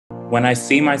When I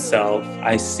see myself,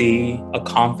 I see a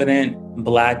confident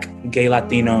Black gay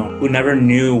Latino who never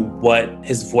knew what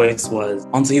his voice was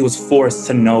until he was forced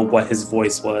to know what his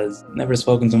voice was. Never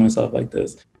spoken to myself like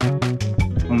this.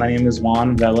 My name is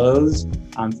Juan Veloz.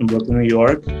 I'm from Brooklyn, New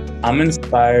York. I'm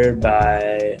inspired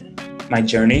by my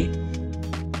journey.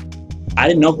 I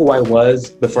didn't know who I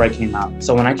was before I came out.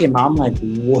 So when I came out, I'm like,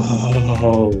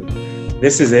 whoa,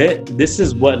 this is it? This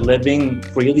is what living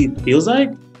freely feels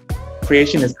like?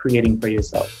 Creation is creating for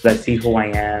yourself. I see who I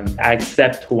am. I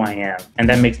accept who I am. And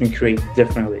that makes me create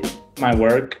differently. My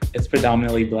work is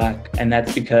predominantly Black. And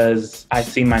that's because I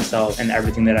see myself in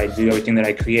everything that I do, everything that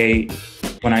I create.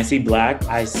 When I see Black,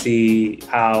 I see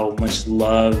how much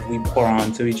love we pour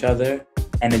onto each other.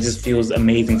 And it just feels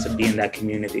amazing to be in that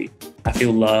community. I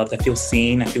feel loved, I feel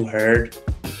seen, I feel heard,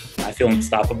 I feel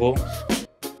unstoppable.